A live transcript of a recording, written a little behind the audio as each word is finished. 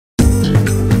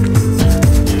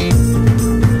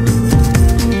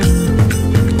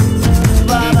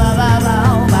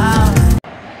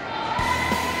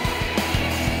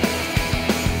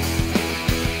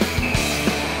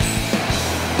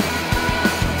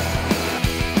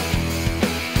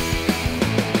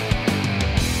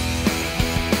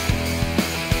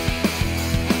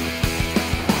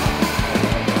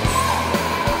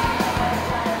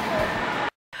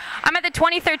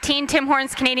2013 Tim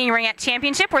Hortons Canadian Ringette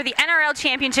Championship, where the NRL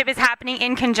Championship is happening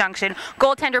in conjunction.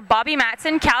 Goaltender Bobbi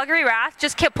Mattson, Calgary RATH,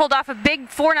 just pulled off a big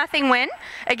 4-0 win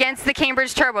against the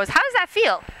Cambridge Turbos. How does that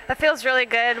feel? That feels really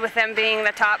good with them being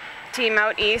the top team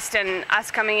out east and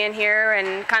us coming in here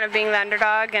and kind of being the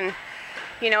underdog. And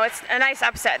you know, it's a nice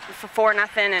upset for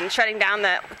 4-0 and shutting down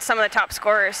some of the top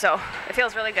scorers, so it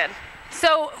feels really good.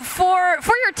 So for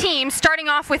your team, starting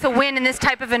off with a win in this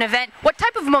type of an event, what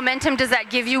type of momentum does that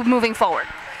give you moving forward?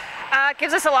 It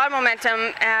gives us a lot of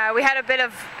momentum. We had a bit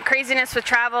of craziness with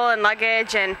travel and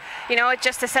luggage, and you know, it's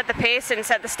just to set the pace and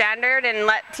set the standard and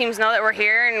let teams know that we're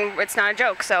here and it's not a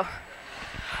joke. So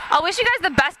I'll wish you guys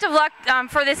the best of luck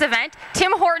for this event.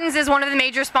 Tim Hortons is one of the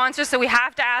major sponsors, so we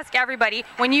have to ask everybody,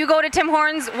 when you go to Tim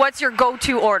Hortons, what's your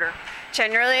go-to order?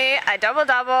 Generally, a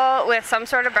double-double with some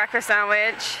sort of breakfast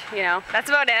sandwich. You know, that's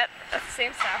about it. That's the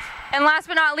same stuff. And last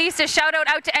but not least, a shout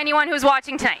out to anyone who's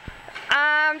watching tonight.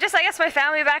 Just I guess my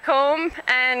family back home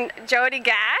and Jody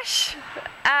Gash.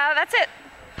 That's it.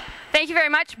 Thank you very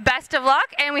much. Best of luck,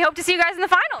 and we hope to see you guys in the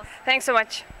finals. Thanks so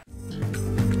much.